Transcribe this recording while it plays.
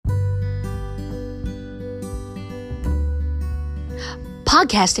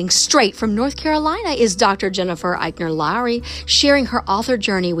Podcasting straight from North Carolina is Dr. Jennifer Eichner Lowry, sharing her author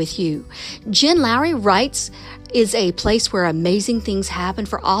journey with you. Jen Lowry Writes is a place where amazing things happen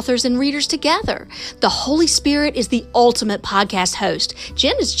for authors and readers together. The Holy Spirit is the ultimate podcast host.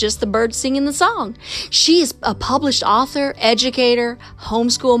 Jen is just the bird singing the song. She is a published author, educator,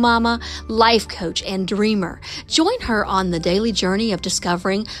 homeschool mama, life coach, and dreamer. Join her on the daily journey of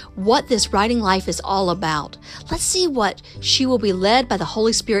discovering what this writing life is all about. Let's see what she will be led by the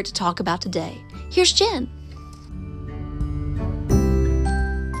Holy Spirit to talk about today. Here's Jen.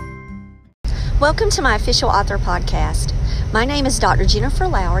 Welcome to my official author podcast. My name is Dr. Jennifer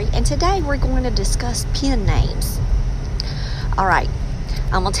Lowry, and today we're going to discuss pen names. All right,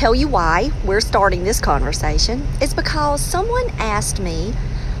 I'm going to tell you why we're starting this conversation. It's because someone asked me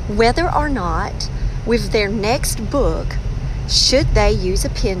whether or not with their next book, should they use a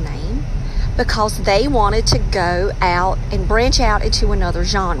pen name because they wanted to go out and branch out into another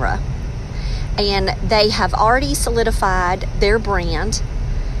genre. And they have already solidified their brand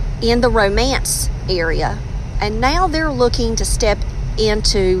in the romance area, and now they're looking to step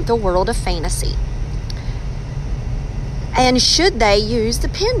into the world of fantasy. And should they use the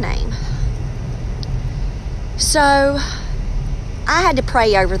pen name? So I had to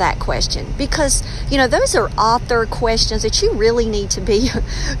pray over that question because, those are author questions that you really need to be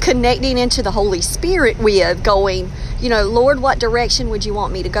connecting into the Holy Spirit with, going, Lord, what direction would you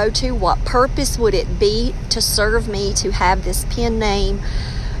want me to go to? What purpose would it be to serve me to have this pen name?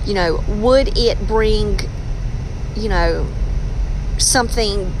 Would it bring,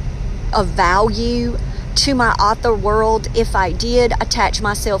 something of value to my author world if I did attach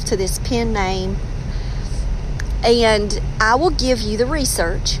myself to this pen name? And I will give you the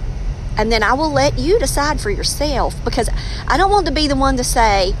research, and then I will let you decide for yourself, because I don't want to be the one to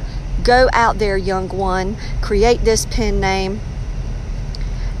say, go out there, young one, create this pen name.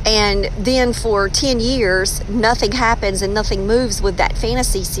 And then for 10 years, nothing happens and nothing moves with that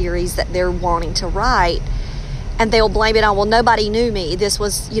fantasy series that they're wanting to write. And they'll blame it on, well, nobody knew me. This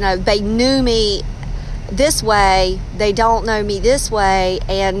was, they knew me this way. They don't know me this way,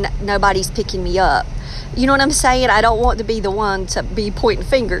 and nobody's picking me up. You know what I'm saying? I don't want to be the one to be pointing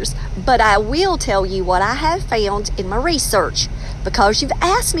fingers. But I will tell you what I have found in my research, because you've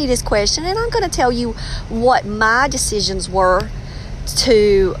asked me this question, and I'm going to tell you what my decisions were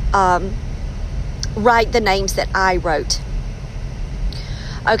to write the names that I wrote.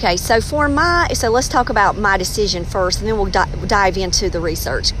 Okay, so let's talk about my decision first, and then we'll dive into the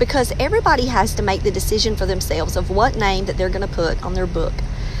research, because everybody has to make the decision for themselves of what name that they're going to put on their book.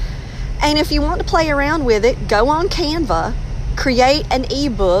 And if you want to play around with it, go on Canva, create an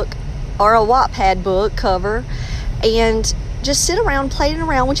ebook or a Wattpad book cover, and just sit around playing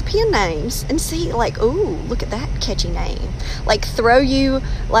around with your pen names and see, ooh, look at that catchy name. Throw you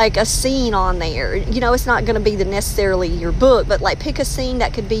a scene on there. It's not going to be necessarily your book, but pick a scene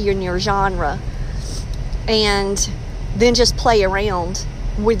that could be in your genre, and then just play around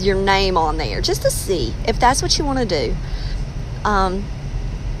with your name on there just to see if that's what you want to do.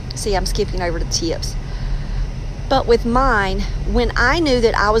 See, I'm skipping over the tips. But with mine, when I knew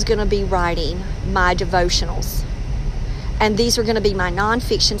that I was going to be writing my devotionals, and these were going to be my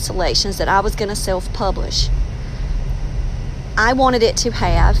nonfiction selections that I was going to self-publish, I wanted it to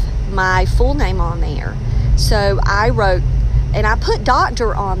have my full name on there. So I wrote, and I put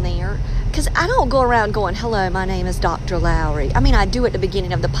doctor on there, because I don't go around going, hello, my name is Dr. Lowry. I mean, I do at the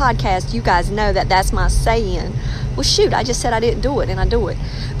beginning of the podcast. You guys know that that's my saying. Well, shoot, I just said I didn't do it, and I do it.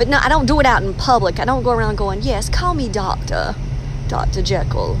 But no, I don't do it out in public. I don't go around going, yes, call me Dr.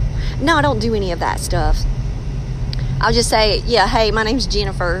 Jekyll. No, I don't do any of that stuff. I'll just say, yeah, hey, my name's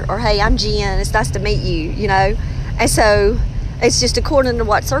Jennifer, or hey, I'm Jen, it's nice to meet you, And so it's just according to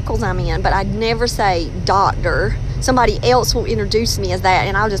what circles I'm in, but I'd never say doctor. Somebody else will introduce me as that,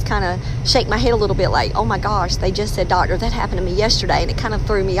 and I'll just kind of shake my head a little bit like, oh my gosh, they just said doctor. That happened to me yesterday, and it kind of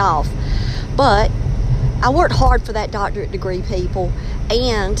threw me off. But I worked hard for that doctorate degree, people,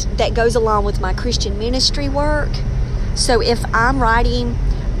 and that goes along with my Christian ministry work. So if I'm writing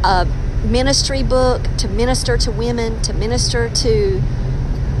a ministry book to minister to women, to minister to,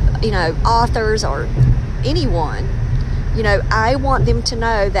 authors or anyone, I want them to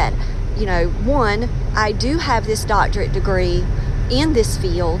know that, one, I do have this doctorate degree in this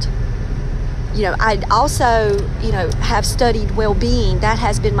field. I also, have studied well-being. That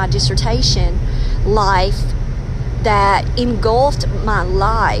has been my dissertation life that engulfed my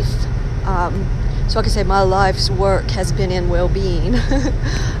life. So I can say my life's work has been in well-being.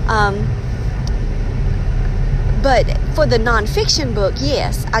 But for the nonfiction book,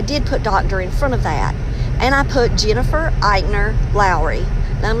 yes, I did put doctor in front of that. and I put Jennifer Eichner Lowry.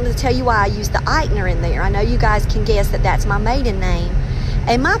 Now I'm going to tell you why I used the Eichner in there. I know you guys can guess that that's my maiden name.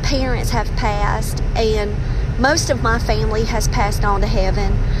 And my parents have passed, and most of my family has passed on to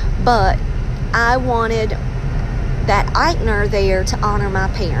heaven, but I wanted that Eichner there to honor my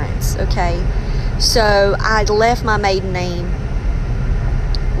parents, okay? So I left my maiden name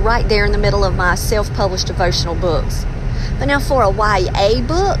right there in the middle of my self-published devotional books. But now for a YA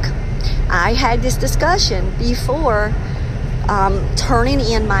book, I had this discussion before turning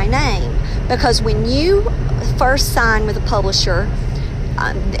in my name, because when you first sign with a publisher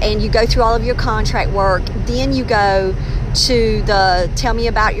and you go through all of your contract work, then you go to the Tell Me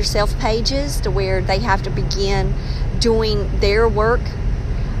About Yourself pages, to where they have to begin doing their work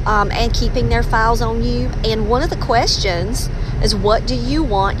and keeping their files on you. And one of the questions is, what do you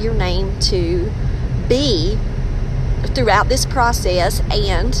want your name to be throughout this process,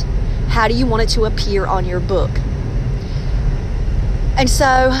 and how do you want it to appear on your book? And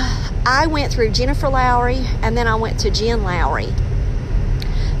so I went through Jennifer Lowry, and then I went to Jen Lowry,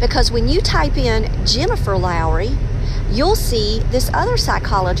 because when you type in Jennifer Lowry, you'll see this other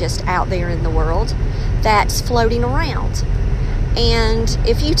psychologist out there in the world that's floating around. And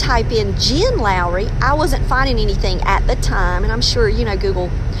if you type in Jen Lowry, I wasn't finding anything at the time, and I'm sure,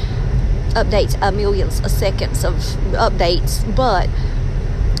 Google updates millions of seconds of updates, but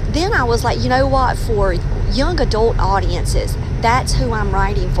then I was like, you know what, for young adult audiences, that's who I'm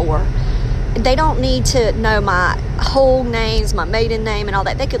writing for. They don't need to know my whole names, my maiden name and all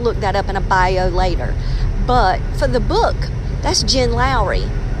that. They could look that up in a bio later. But for the book, that's Jen Lowry.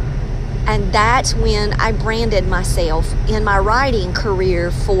 And that's when I branded myself in my writing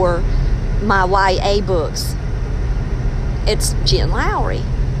career for my YA books. It's Jen Lowry.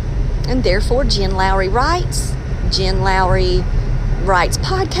 And therefore, Jen Lowry Writes, Jen Lowry Writes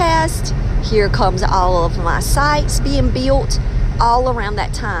Podcast. Here comes all of my sites being built all around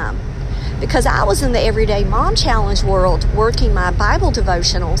that time. Because I was in the Everyday Mom Challenge world working my Bible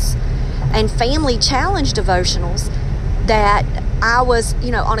devotionals and family challenge devotionals, that I was,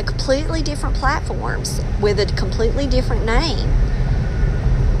 on a completely different platforms with a completely different name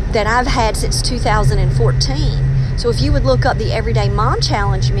that I've had since 2014. So if you would look up the Everyday Mom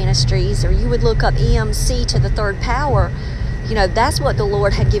Challenge Ministries, or you would look up EMC to the Third Power, that's what the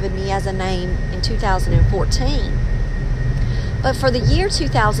Lord had given me as a name in 2014. But for the year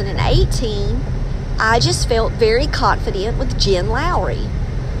 2018, I just felt very confident with Jen Lowry.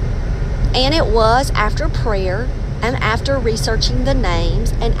 And it was after prayer, and after researching the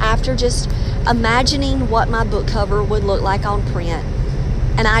names, and after just imagining what my book cover would look like on print.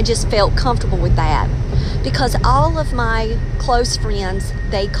 And I just felt comfortable with that, because all of my close friends,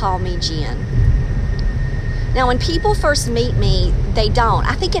 they call me Jen. Now, when people first meet me, they don't.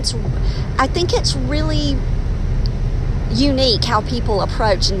 I think it's really unique how people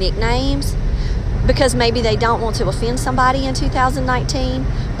approach nicknames, because maybe they don't want to offend somebody in 2019.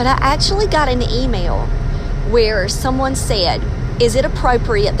 But I actually got an email where someone said, "Is it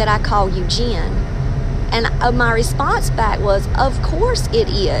appropriate that I call you Jen?" And my response back was, "Of course it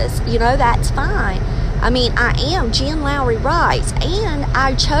is. That's fine. I mean, I am Jen Lowry Writes, and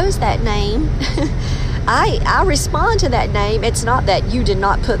I chose that name." I respond to that name. It's not that you did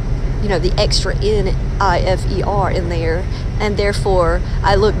not put, the extra N-I-F-E-R in there, and therefore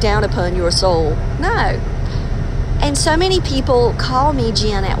I look down upon your soul. No. And so many people call me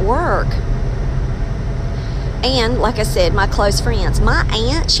Jen at work. And like I said, my close friends. My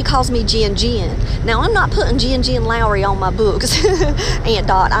aunt, she calls me Jen. Now, I'm not putting Jen Lowry on my books. Aunt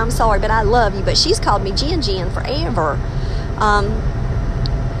Dot, I'm sorry, but I love you. But she's called me Jen forever.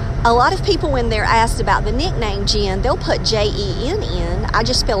 A lot of people, when they're asked about the nickname Jen, they'll put Jen in. I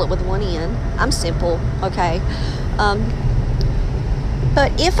just spell it with one N. I'm simple, okay?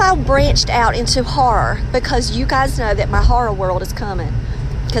 But if I branched out into horror, because you guys know that my horror world is coming,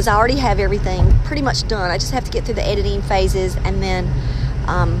 because I already have everything pretty much done. I just have to get through the editing phases and then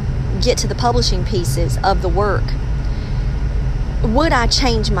get to the publishing pieces of the work. Would I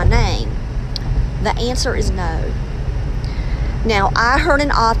change my name? The answer is no. Now, I heard an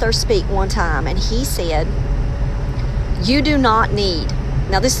author speak one time, and he said, "You do not need."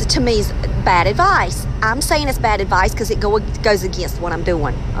 Now, this is, to me, is bad advice. I'm saying it's bad advice because it goes against what I'm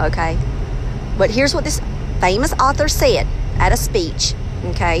doing, okay? But here's what this famous author said at a speech,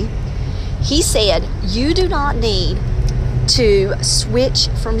 okay? He said, "You do not need to switch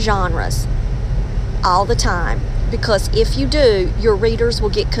from genres all the time, because if you do, your readers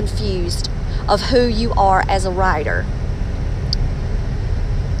will get confused of who you are as a writer."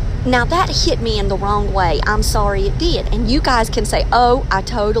 Now, that hit me in the wrong way. I'm sorry it did. And you guys can say, "Oh, I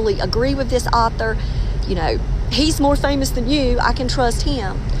totally agree with this author. he's more famous than you, I can trust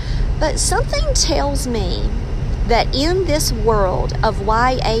him. But something tells me that in this world of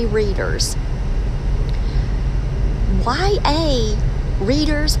YA readers,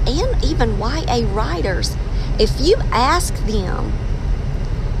 and even YA writers, if you ask them,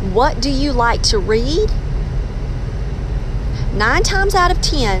 what do you like to read? 9 times out of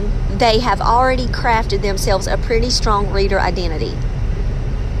 10, they have already crafted themselves a pretty strong reader identity.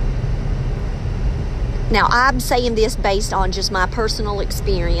 Now, I'm saying this based on just my personal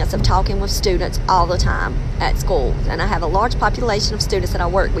experience of talking with students all the time at school. And I have a large population of students that I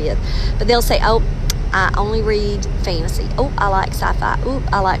work with. But they'll say, oh, I only read fantasy. Oh, I like sci-fi. Oh,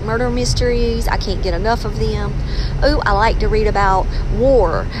 I like murder mysteries. I can't get enough of them. Oh, I like to read about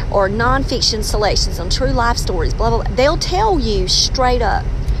war or nonfiction selections on true life stories, blah, blah, blah. They'll tell you straight up.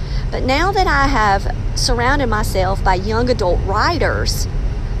 But now that I have surrounded myself by young adult writers,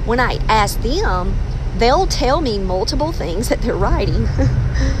 when I ask them, they'll tell me multiple things that they're writing.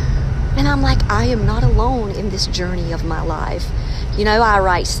 And I'm like, I am not alone in this journey of my life. I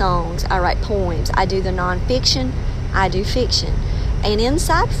write songs, I write poems, I do the nonfiction, I do fiction. And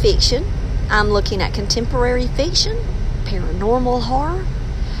inside fiction, I'm looking at contemporary fiction, paranormal horror.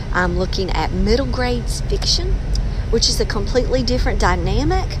 I'm looking at middle grades fiction, which is a completely different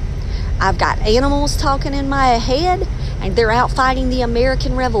dynamic. I've got animals talking in my head, and they're out fighting the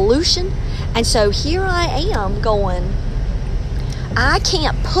American Revolution. And so here I am going, I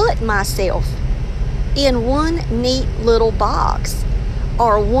can't put myself in one neat little box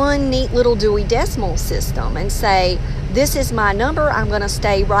or one neat little Dewey Decimal System and say, this is my number, I'm going to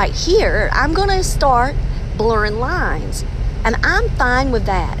stay right here. I'm going to start blurring lines. And I'm fine with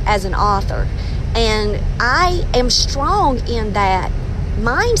that as an author. And I am strong in that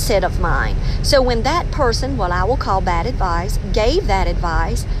mindset of mine. So when that person, what I will call bad advice, gave that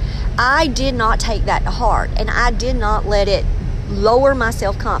advice, I did not take that to heart, and I did not let it lower my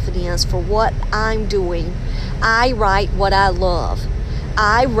self-confidence for what I'm doing. I write what I love.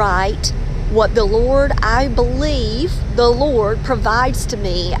 I write what I believe the Lord provides to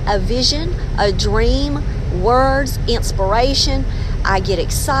me, a vision, a dream, words, inspiration. I get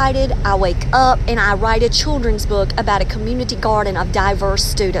excited, I wake up, and I write a children's book about a community garden of diverse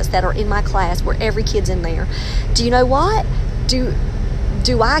students that are in my class where every kid's in there. Do you know what? Do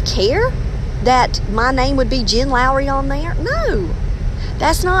I care that my name would be Jen Lowry on there? No.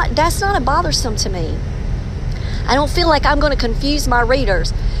 That's not a bothersome to me. I don't feel like I'm going to confuse my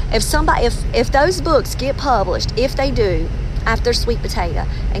readers. If those books get published, if they do, after Sweet Potato,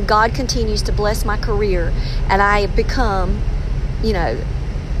 and God continues to bless my career, and I become,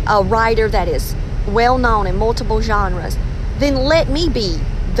 a writer that is well known in multiple genres, then let me be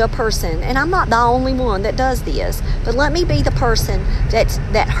the person, and I'm not the only one that does this, but let me be the person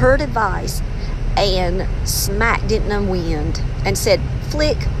that heard advice and smacked it in the wind and said,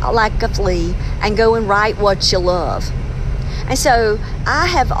 flick like a flea and go and write what you love. And so I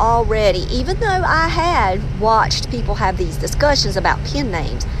have already, even though I had watched people have these discussions about pen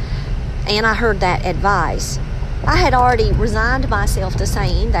names, and I heard that advice, I had already resigned myself to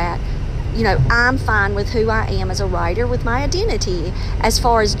saying that, I'm fine with who I am as a writer, with my identity, as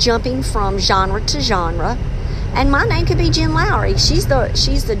far as jumping from genre to genre. And my name could be Jen Lowry. She's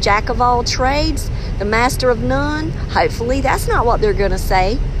the jack of all trades, the master of none. Hopefully that's not what they're going to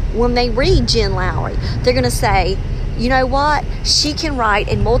say when they read Jen Lowry. They're going to say, you know what? She can write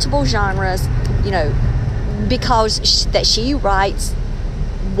in multiple genres, because she writes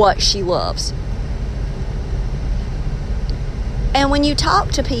what she loves. And when you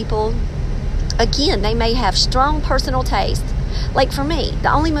talk to people, again, they may have strong personal taste. Like for me,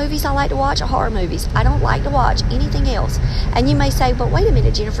 the only movies I like to watch are horror movies. I don't like to watch anything else. And you may say, but wait a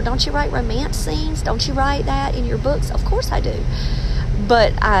minute, Jennifer, don't you write romance scenes? Don't you write that in your books? Of course I do.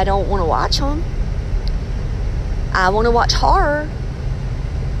 But I don't want to watch them. I want to watch horror.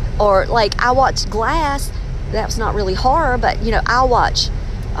 Or like I watched Glass. That's not really horror, but I'll watch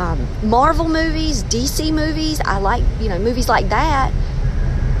Marvel movies, DC movies. I like, movies like that.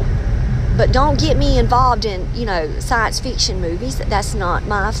 But don't get me involved in, science fiction movies. That's not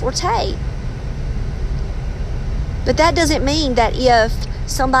my forte. But that doesn't mean that if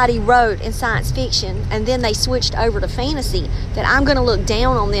somebody wrote in science fiction and then they switched over to fantasy, that I'm going to look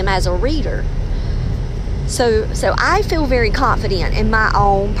down on them as a reader. So I feel very confident in my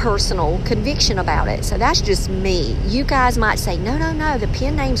own personal conviction about it. So that's just me. You guys might say, no, the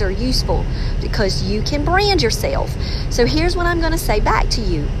pen names are useful because you can brand yourself. So here's what I'm going to say back to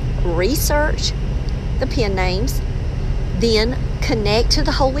you. Research the pen names, then connect to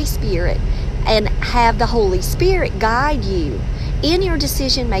the Holy Spirit and have the Holy Spirit guide you in your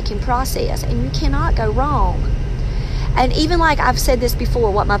decision-making process, and you cannot go wrong. And even like I've said this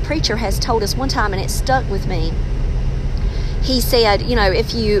before, what my preacher has told us one time, and it stuck with me. He said,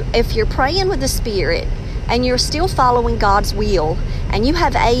 if you're praying with the Spirit and you're still following God's will, and you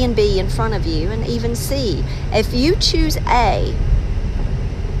have A and B in front of you, and even C, if you choose A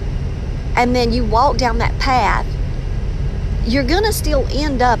and then you walk down that path, you're going to still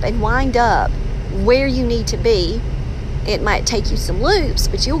end up and wind up where you need to be. It might take you some loops,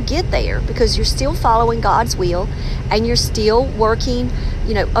 but you'll get there because you're still following God's will, and you're still working,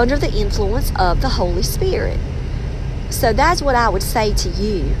 under the influence of the Holy Spirit. So that's what I would say to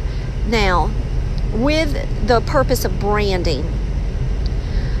you. Now, with the purpose of branding,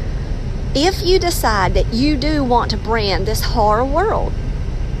 if you decide that you do want to brand this horror world,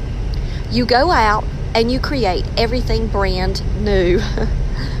 you go out and you create everything brand new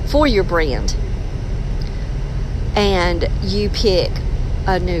for your brand. And you pick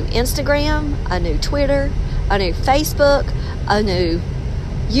a new Instagram, a new Twitter, a new Facebook, a new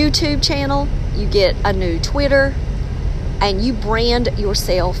YouTube channel. You get a new Twitter, and you brand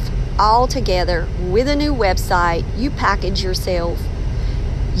yourself all together with a new website. You package yourself.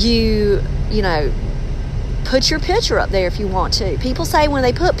 You put your picture up there if you want to. People say when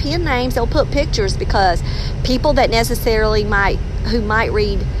they put pen names, they'll put pictures because people that necessarily who might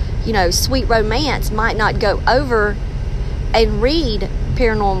read, sweet romance might not go over and read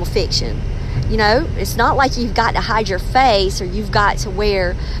paranormal fiction. It's not like you've got to hide your face or you've got to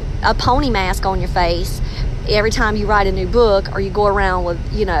wear a pony mask on your face every time you write a new book, or you go around with,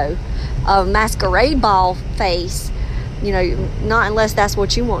 a masquerade ball face, not unless that's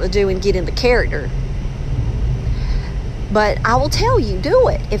what you want to do and get in the character. But I will tell you, do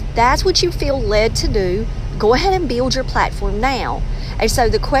it. If that's what you feel led to do, go ahead and build your platform now. And so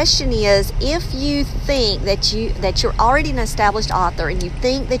the question is, if you think that you're already an established author and you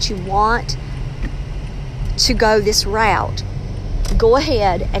think that you want to go this route, go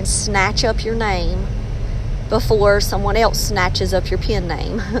ahead and snatch up your name before someone else snatches up your pen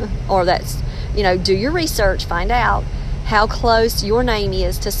name. Or do your research, find out how close your name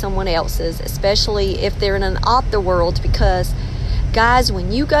is to someone else's, especially if they're in an author world, because guys,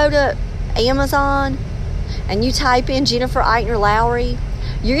 when you go to Amazon and you type in Jennifer Eichner Lowry,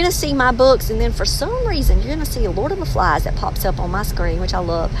 you're going to see my books, and then for some reason you're going to see Lord of the Flies that pops up on my screen, which I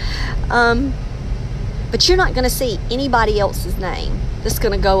love. But you're not going to see anybody else's name that's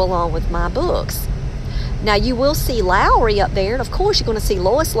going to go along with my books. Now, you will see Lowry up there, and of course you're going to see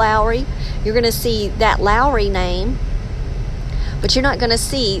Lois Lowry. You're going to see that Lowry name, but you're not going to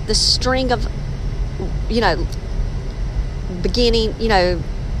see the string of, beginning,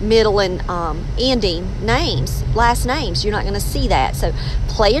 middle and ending names, last names. You're not going to see that. So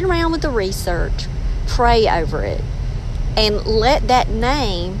play around with the research, pray over it, and let that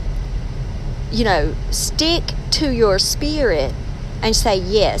name, stick to your spirit and say,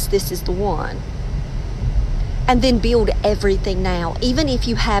 yes, this is the one. And then build everything now, even if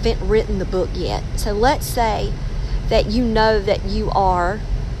you haven't written the book yet. So let's say that you know that you are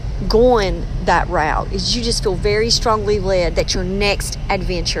going that route, is you just feel very strongly led that your next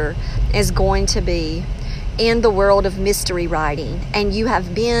adventure is going to be in the world of mystery writing, and you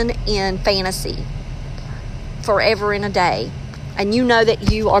have been in fantasy forever and a day, and you know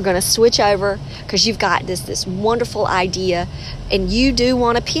that you are going to switch over because you've got this wonderful idea, and you do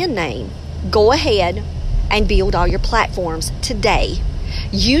want a pen name. Go ahead and build all your platforms today.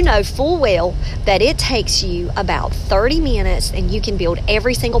 You know full well that it takes you about 30 minutes and you can build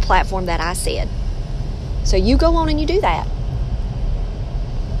every single platform that I said. So you go on and you do that.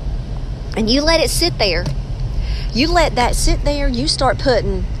 And you let it sit there. You let that sit there. You start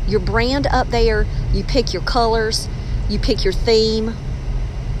putting your brand up there. You pick your colors. You pick your theme.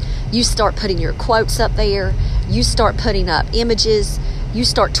 You start putting your quotes up there. You start putting up images. You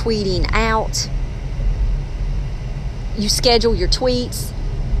start tweeting out. You schedule your tweets.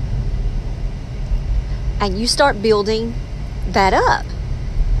 And you start building that up.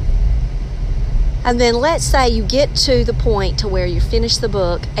 And then let's say you get to the point to where you finish the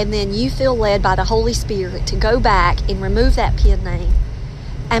book, and then you feel led by the Holy Spirit to go back and remove that pen name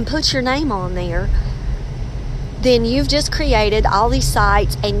and put your name on there. Then you've just created all these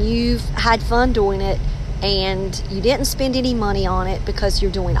sites and you've had fun doing it, and you didn't spend any money on it because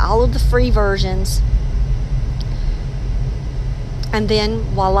you're doing all of the free versions. And then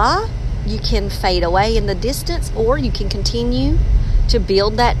voila, you can fade away in the distance, or you can continue to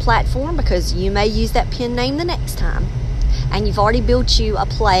build that platform because you may use that pen name the next time. And you've already built you a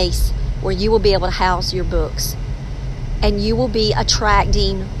place where you will be able to house your books. And you will be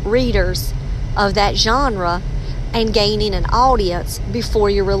attracting readers of that genre and gaining an audience before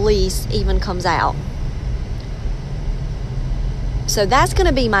your release even comes out. So that's going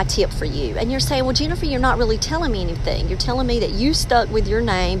to be my tip for you. And you're saying, well, Jennifer, you're not really telling me anything. You're telling me that you stuck with your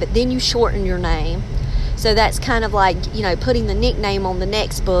name, but then you shortened your name. So that's kind of like, putting the nickname on the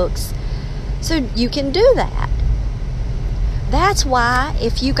next books. So you can do that. That's why,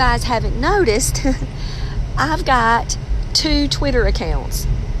 if you guys haven't noticed, I've got 2 Twitter accounts.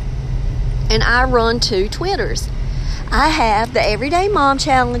 And I run 2 Twitters. I have the Everyday Mom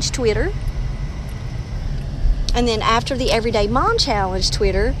Challenge Twitter. And then after the Everyday Mom Challenge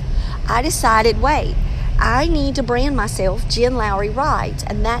Twitter, I decided, wait, I need to brand myself Jen Lowry Writes.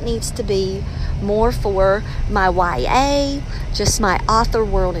 And that needs to be more for my YA, just my author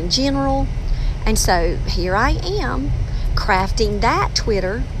world in general. And so here I am, crafting that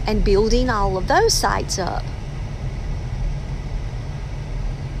Twitter and building all of those sites up.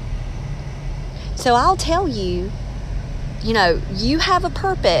 So I'll tell you, you have a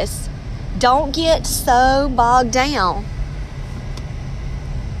purpose. Don't get so bogged down.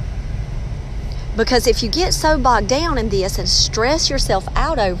 Because if you get so bogged down in this and stress yourself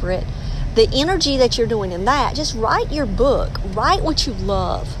out over it, the energy that you're doing in that, just write your book. Write what you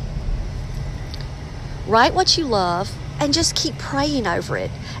love. Write what you love and just keep praying over it.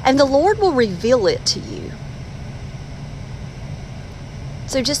 And the Lord will reveal it to you.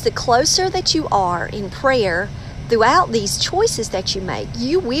 So just the closer that you are in prayer throughout these choices that you make,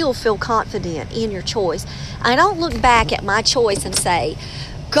 you will feel confident in your choice. I don't look back at my choice and say,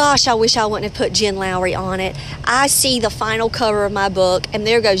 gosh, I wish I wouldn't have put Jen Lowry on it. I see the final cover of my book, and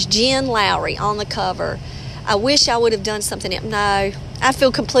there goes Jen Lowry on the cover. I wish I would have done something. No, I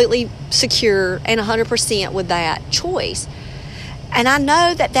feel completely secure and 100% with that choice. And I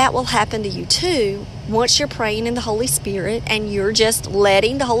know that that will happen to you too once you're praying in the Holy Spirit and you're just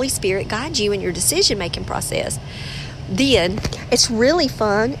letting the Holy Spirit guide you in your decision-making process. Then it's really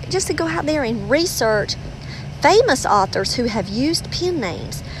fun just to go out there and research famous authors who have used pen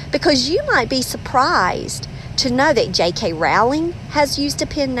names, because you might be surprised to know that J.K. Rowling has used a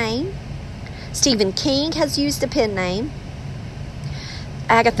pen name. Stephen King has used a pen name.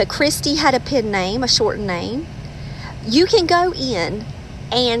 Agatha Christie had a pen name, a shortened name. You can go in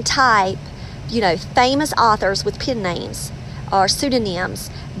and type, famous authors with pen names or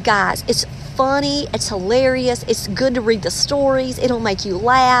pseudonyms. Guys, it's funny, it's hilarious, it's good to read the stories, it'll make you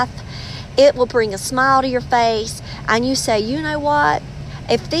laugh, it will bring a smile to your face, and you say, you know what?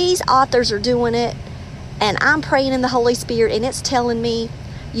 If these authors are doing it, and I'm praying in the Holy Spirit, and it's telling me,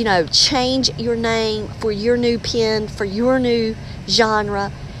 change your name for your new pen, for your new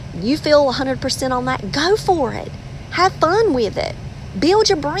genre, you feel 100% on that, go for it. Have fun with it. Build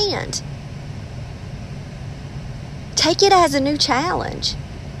your brand. Take it as a new challenge.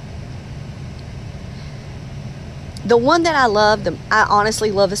 The one that I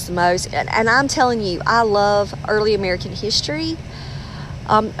honestly love this the most, and I'm telling you, I love early American history.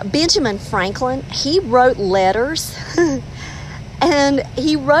 Benjamin Franklin, he wrote letters, and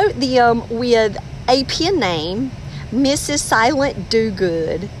he wrote them with a pen name, Mrs. Silent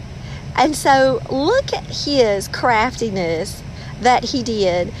Dogood. And so look at his craftiness that he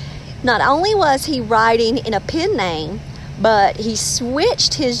did. Not only was he writing in a pen name, but he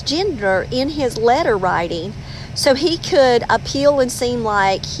switched his gender in his letter writing so he could appeal and seem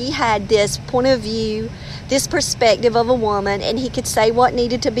like he had this point of view, this perspective of a woman, and he could say what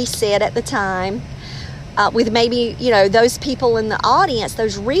needed to be said at the time. With maybe, those people in the audience,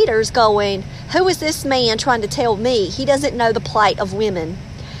 those readers going, who is this man trying to tell me? He doesn't know the plight of women.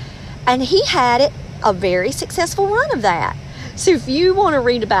 And he had a very successful run of that. So if you want to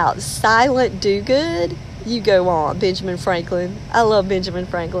read about Silent Dogood, you go on, Benjamin Franklin. I love Benjamin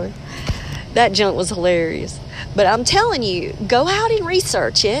Franklin. That junk was hilarious. But I'm telling you, go out and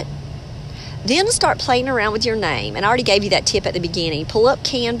research it. Then start playing around with your name. And I already gave you that tip at the beginning. Pull up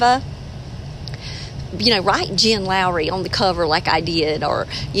Canva. Write Jen Lowry on the cover like I did. Or,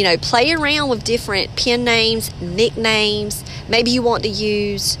 play around with different pen names, nicknames. Maybe you want to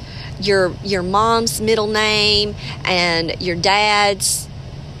use your mom's middle name and your dad's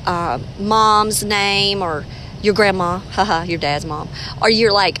mom's name, or your grandma, your dad's mom, or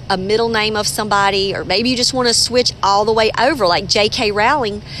you're like a middle name of somebody, or maybe you just want to switch all the way over, like J.K.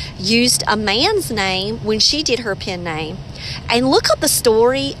 Rowling used a man's name when she did her pen name. And look up the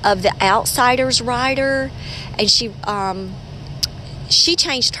story of the Outsiders writer, and she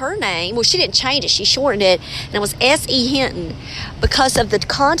changed her name. Well, she didn't change it. She shortened it, and it was S.E. Hinton. Because of the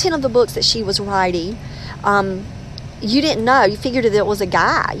content of the books that she was writing, you didn't know. You figured that it was a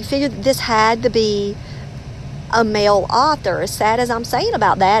guy. You figured that this had to be a male author. As sad as I'm saying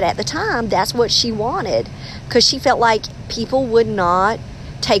about that, at the time, that's what she wanted. because she felt like people would not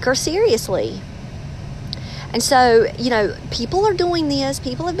take her seriously. And so, people are doing this.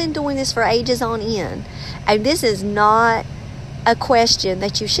 People have been doing this for ages on end. And this is not a question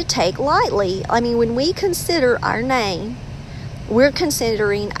that you should take lightly. I mean, when we consider our name, we're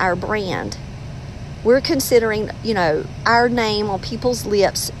considering our brand. We're considering, our name on people's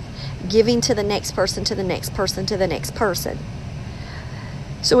lips, giving to the next person, to the next person, to the next person.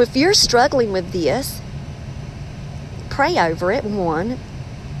 So if you're struggling with this, pray over it, one,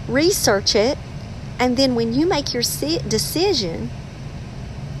 research it, and then when you make your decision,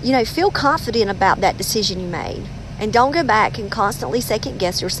 feel confident about that decision you made. And don't go back and constantly second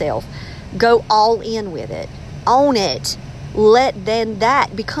guess yourself. Go all in with it. Own it. Let then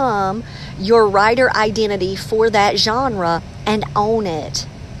that become your writer identity for that genre, and own it.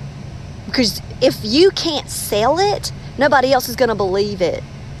 Because if you can't sell it, nobody else is going to believe it.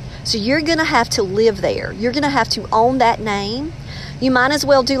 So you're going to have to live there. You're going to have to own that name. You might as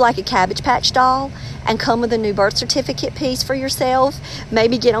well do like a Cabbage Patch doll and come with a new birth certificate piece for yourself.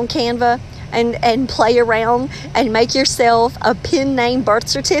 Maybe get on Canva and play around and make yourself a pen name birth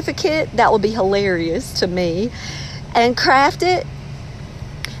certificate. That would be hilarious to me. And craft it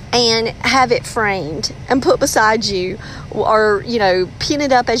and have it framed and put beside you, or pin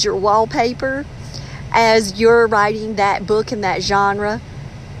it up as your wallpaper as you're writing that book in that genre,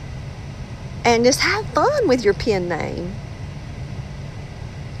 and just have fun with your pen name.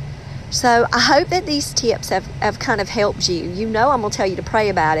 So I hope that these tips have kind of helped you. I'm going to tell you to pray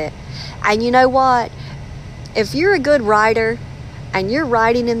about it. And you know what? If you're a good writer and you're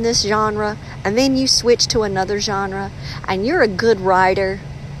writing in this genre and then you switch to another genre and you're a good writer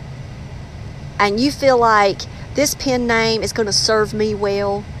and you feel like this pen name is going to serve me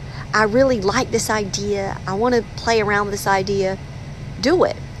well, I really like this idea, I want to play around with this idea, do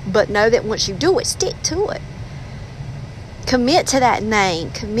it. But know that once you do it, stick to it. Commit to that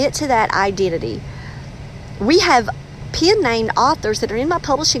name. Commit to that identity. We have pen named authors that are in my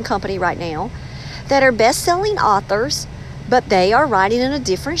publishing company right now that are best-selling authors, but they are writing in a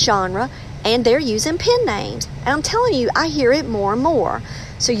different genre and they're using pen names. And I'm telling you, I hear it more and more.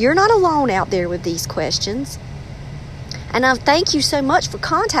 So you're not alone out there with these questions. And I thank you so much for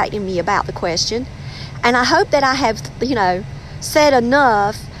contacting me about the question. And I hope that I have, said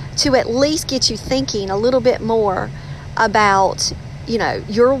enough to at least get you thinking a little bit more about,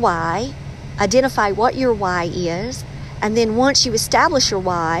 your why. Identify what your why is. And then once you establish your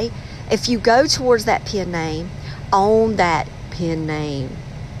why, if you go towards that pen name, own that pen name.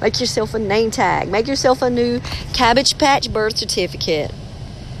 Make yourself a name tag. Make yourself a new Cabbage Patch birth certificate.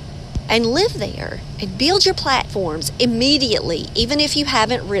 And live there and build your platforms immediately, even if you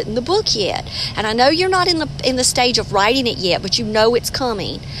haven't written the book yet. And I know you're not in the stage of writing it yet, but you know it's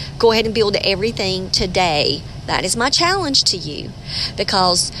coming. Go ahead and build everything today. That is my challenge to you.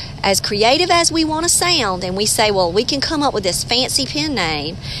 Because as creative as we want to sound, and we say, well, we can come up with this fancy pen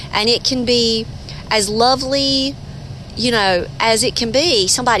name, and it can be as lovely, as it can be,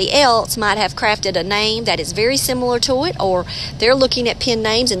 somebody else might have crafted a name that is very similar to it, or they're looking at pen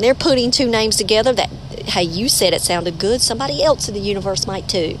names and they're putting two names together that, hey, you said it sounded good, somebody else in the universe might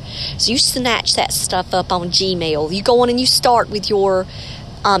too. So you snatch that stuff up on Gmail. You go on and you start with your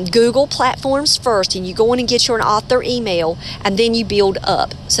Google platforms first, and you go in and get your author email, and then you build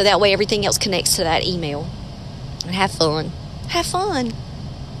up. So that way everything else connects to that email. And have fun. Have fun.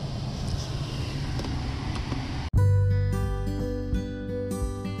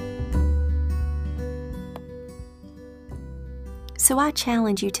 So I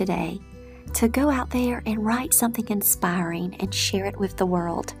challenge you today to go out there and write something inspiring and share it with the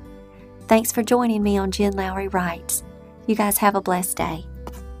world. Thanks for joining me on Jen Lowry Writes. You guys have a blessed day.